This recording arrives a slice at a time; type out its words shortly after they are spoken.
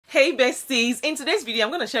Hey besties, in today's video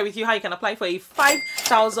I'm going to share with you how you can apply for a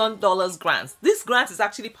 $5,000 grant. This grant is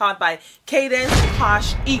actually powered by Cadence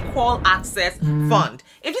Cash Equal Access Fund.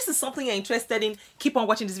 If this is something you're interested in, keep on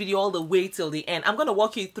watching this video all the way till the end. I'm going to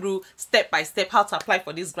walk you through step by step how to apply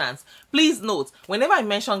for these grants. Please note, whenever I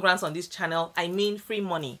mention grants on this channel, I mean free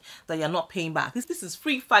money that you're not paying back. This is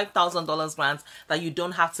free $5,000 grants that you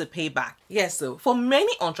don't have to pay back. Yes, so for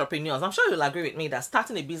many entrepreneurs, I'm sure you'll agree with me that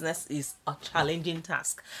starting a business is a challenging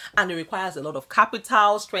task. And it requires a lot of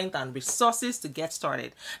capital, strength, and resources to get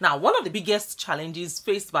started. Now, one of the biggest challenges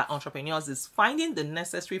faced by entrepreneurs is finding the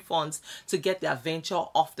necessary funds to get their venture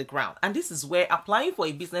off the ground. And this is where applying for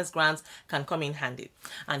a business grant can come in handy.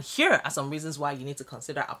 And here are some reasons why you need to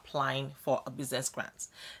consider applying for a business grant.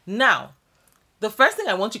 Now, the first thing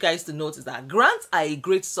I want you guys to note is that grants are a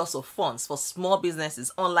great source of funds for small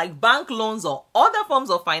businesses. Unlike bank loans or other forms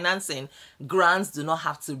of financing, grants do not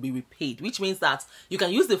have to be repaid, which means that you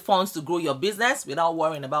can use the funds to grow your business without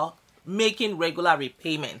worrying about making regular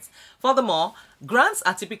repayments. Furthermore, grants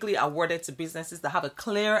are typically awarded to businesses that have a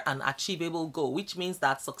clear and achievable goal, which means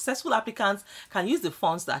that successful applicants can use the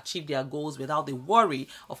funds to achieve their goals without the worry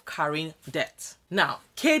of carrying debt. Now,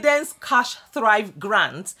 Cadence Cash Thrive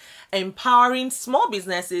Grant, empowering small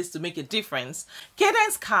businesses to make a difference.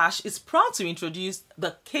 Cadence Cash is proud to introduce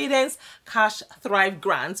the Cadence Cash Thrive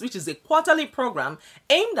Grant, which is a quarterly program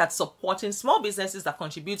aimed at supporting small businesses that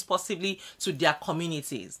contribute positively to their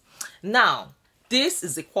communities. Now, this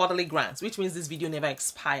is a quarterly grant, which means this video never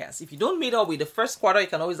expires. If you don't meet up with the first quarter, you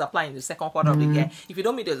can always apply in the second quarter of the year. If you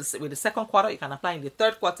don't meet with the second quarter, you can apply in the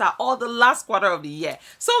third quarter or the last quarter of the year.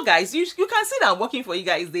 So guys, you can see that I'm working for you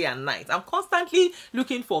guys day and night. I'm constantly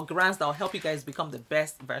looking for grants that will help you guys become the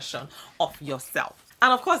best version of yourself.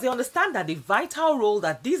 And of course, they understand that the vital role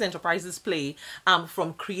that these enterprises play,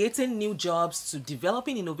 from creating new jobs to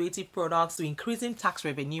developing innovative products to increasing tax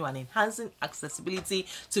revenue and enhancing accessibility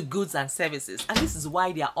to goods and services. And this is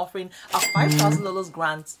why they are offering a $5,000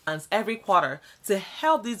 grant every quarter to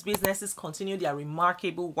help these businesses continue their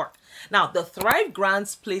remarkable work. Now, the Thrive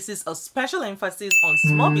Grants places a special emphasis on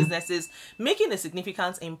small businesses making a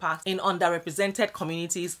significant impact in underrepresented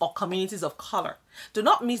communities or communities of color. Do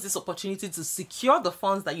not miss this opportunity to secure the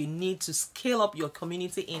funds that you need to scale up your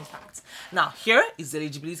community impact. Now, here is the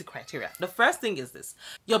eligibility criteria. The first thing is this: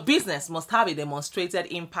 your business must have a demonstrated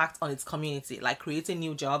impact on its community, like creating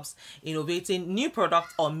new jobs, innovating new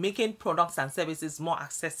products, or making products and services more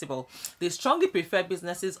accessible. They strongly prefer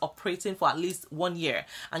businesses operating for at least 1 year,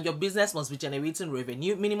 and your business must be generating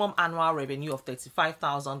revenue. Minimum annual revenue of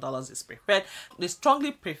 $35,000 is preferred. They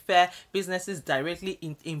strongly prefer businesses directly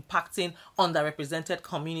impacting underrepresented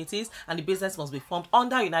communities, and the business must be formed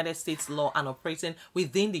under United States law and operating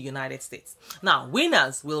within the United States. Now,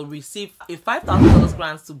 winners will receive a $5,000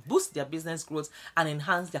 grant to boost their business growth and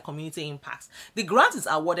enhance their community impacts. The grant is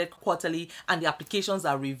awarded quarterly, and the applications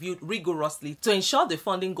are reviewed rigorously to ensure the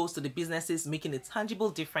funding goes to the businesses making a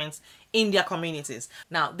tangible difference in their communities.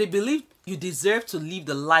 Now, they believe you deserve to live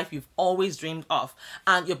the life you've always dreamed of,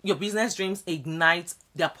 and your business dreams ignite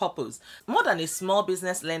their purpose. More than a small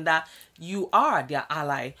business lender, you are their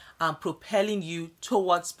ally and propelling you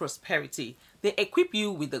towards prosperity. They equip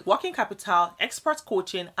you with the working capital, expert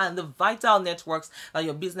coaching, and the vital networks that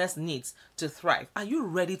your business needs to thrive. Are you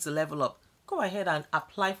ready to level up? Go ahead and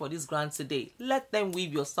apply for this grant today. Let them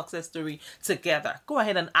weave your success story together. Go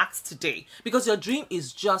ahead and act today, because your dream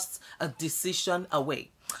is just a decision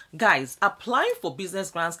away. Guys, applying for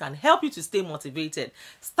business grants can help you to stay motivated.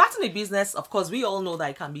 Starting a business, of course, we all know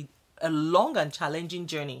that it can be a long and challenging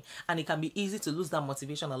journey, and it can be easy to lose that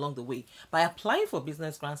motivation along the way. By applying for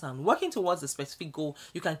business grants and working towards a specific goal,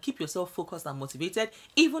 you can keep yourself focused and motivated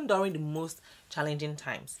even during the most challenging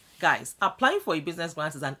times. Guys, applying for a business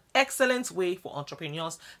grant is an excellent way for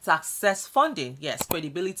entrepreneurs to access funding, yes,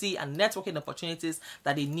 credibility, and networking opportunities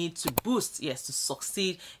that they need to boost, yes, to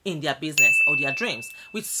succeed in their business or their dreams.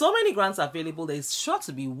 With so many grants available, there is sure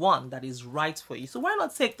to be one that is right for you. So why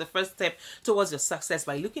not take the first step towards your success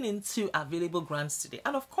by looking into available grants today?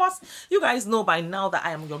 And of course, you guys know by now that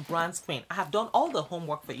I am your grants queen. I have done all the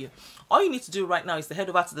homework for you. All you need to do right now is to head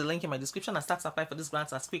over to the link in my description and start to apply for these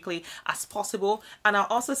grants as quickly as possible. And I'll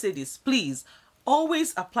also say this: please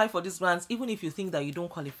always apply for these grants even if you think that you don't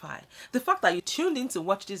qualify. The fact that you tuned in to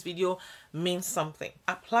watch this video means something.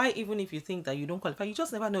 Apply even if you think that you don't qualify. You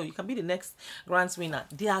just never know. You can be the next grants winner.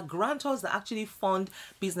 There are grantors that actually fund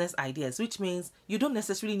business ideas, which means you don't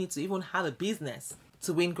necessarily need to even have a business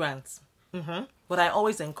to win grants. But I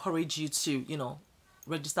always encourage you to,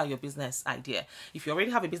 register your business idea. If you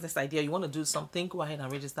already have a business idea, you want to do something, go ahead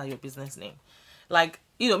and register your business name. like,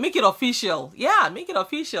 you know, make it official. Yeah, make it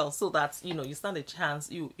official so that, you know, you stand a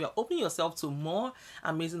chance. You're opening yourself to more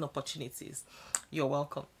amazing opportunities. You're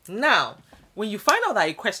welcome. Now, when you find out that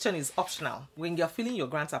a question is optional, when you're filling your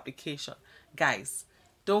grant application, guys,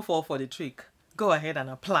 don't fall for the trick. Go ahead and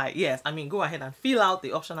apply. Yes, I mean, go ahead and fill out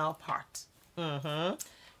the optional part.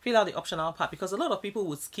 Fill out the optional part, because a lot of people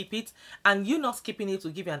would skip it, and you not skipping it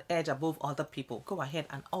will give you an edge above other people. Go ahead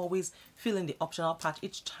and always fill in the optional part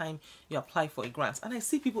each time you apply for a grant. And I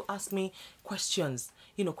see people ask me questions,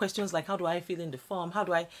 you know, questions like, how do I fill in the form? How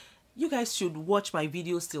do I... You guys should watch my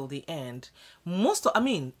videos till the end. Most of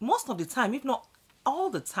the time, if not all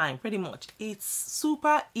the time, pretty much, it's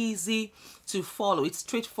super easy to follow. It's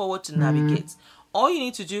straightforward to navigate. All you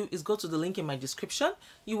need to do is go to the link in my description.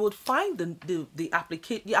 You would find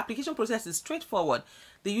the application process is straightforward.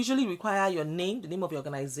 They usually require your name, the name of your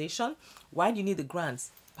organization. Why do you need the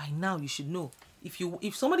grants? By now you should know.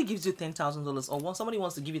 If somebody gives you $10,000, or somebody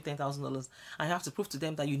wants to give you $10,000, and you have to prove to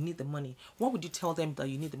them that you need the money, what would you tell them that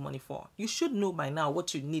you need the money for? You should know by now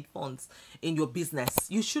what you need funds in your business.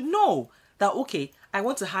 You should know that, okay, I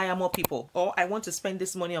want to hire more people, or I want to spend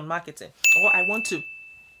this money on marketing, or I want to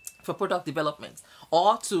for product development,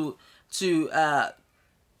 or to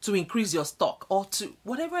increase your stock, or to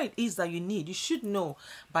whatever it is that you need. You should know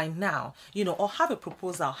by now, you know, or have a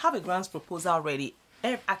proposal, have a grants proposal ready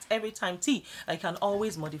at every time T. I can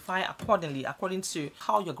always modify accordingly, according to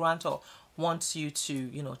how your grantor wants you to,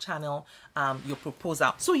 you know, channel your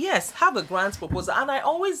proposal. So yes, have a grant proposal. And I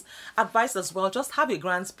always advise as well, just have a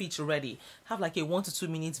grant pitch ready. Have like a 1 to 2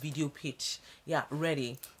 minutes video pitch, yeah,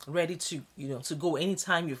 ready to, you know, to go.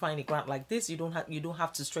 Anytime you find a grant like this, you don't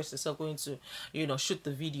have to stress yourself going to, you know, shoot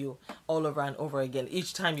the video all over and over again.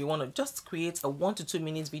 Each time you want to just create a 1 to 2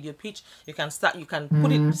 minutes video pitch, you can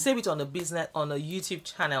put it, save it on a YouTube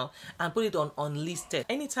channel, and put it on unlisted.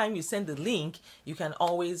 Anytime you send the link, you can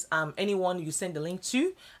always anyone you send the link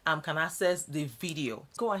to can access the video.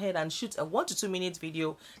 Go ahead and shoot a 1 to 2 minutes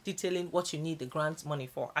video detailing what you need the grant money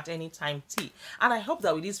for at any time T. And I hope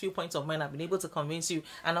that with these few points of mine, I've been able to convince you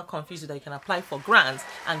and not confuse you that you can apply for grants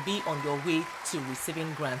and be on your way to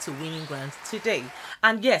receiving grants, to winning grants today.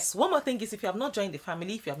 And yes, one more thing is, if you have not joined the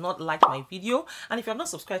family, if you have not liked my video, and if you have not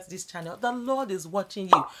subscribed to this channel, the Lord is watching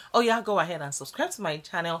you. Oh yeah, go ahead and subscribe to my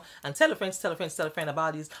channel and tell a friend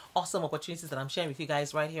about these awesome opportunities that I'm sharing with you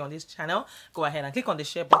guys right here on this channel. Go ahead and click on the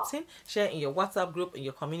share button. Share in your WhatsApp group, in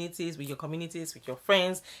your communities, with your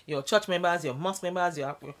friends, your church members, your mosque members,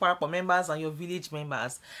 your choir members, and your village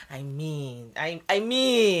members. I mean,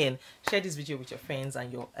 share this video with your friends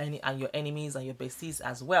and your enemies and your besties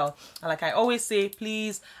as well. And like I always say,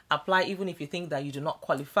 please apply even if you think that you do not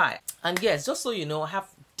qualify. And yes, just so you know, I have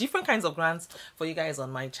different kinds of grants for you guys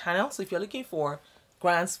on my channel. So if you're looking for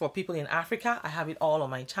grants for people in Africa, I have it all on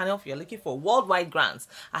my channel. If you're looking for worldwide grants,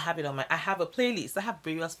 I have it on I have a playlist. I have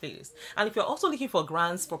various playlists. And if you're also looking for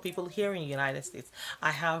grants for people here in the United States, I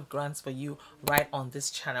have grants for you right on this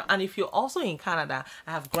channel. And if you're also in Canada,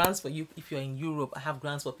 I have grants for you. If you're in Europe, I have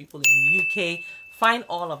grants for people in UK. Find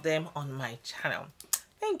all of them on my channel.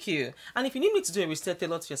 Thank you. And if you need me to do a research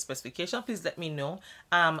tailored to your specification, please let me know.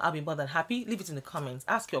 I'll be more than happy. Leave it in the comments.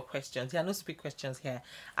 Ask your questions. There are no stupid questions here.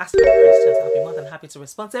 Ask your questions. I'll be more than happy to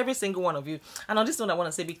respond to every single one of you. And on this note, I want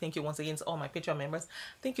to say a big thank you once again to all my Patreon members.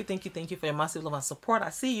 Thank you for your massive love and support.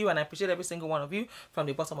 I see you and I appreciate every single one of you from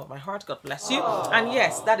the bottom of my heart. God bless you. And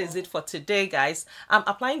yes, that is it for today, guys.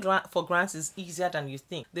 Applying for grants is easier than you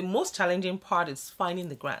think. The most challenging part is finding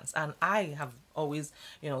the grants. And I have always,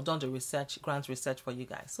 you know, done the grant research for you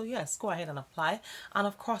guys. So yes, go ahead and apply. And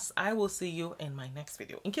of course, I will see you in my next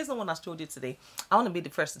video. In case no one has told you today, I want to be the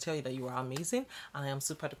first to tell you that you are amazing, and I am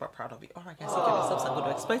super duper proud of you. All right, guys, take care of yourselves and go to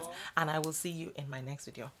exploit, and I will see you in my next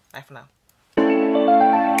video. Bye for now.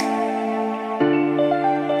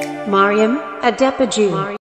 Mariam Adepaju.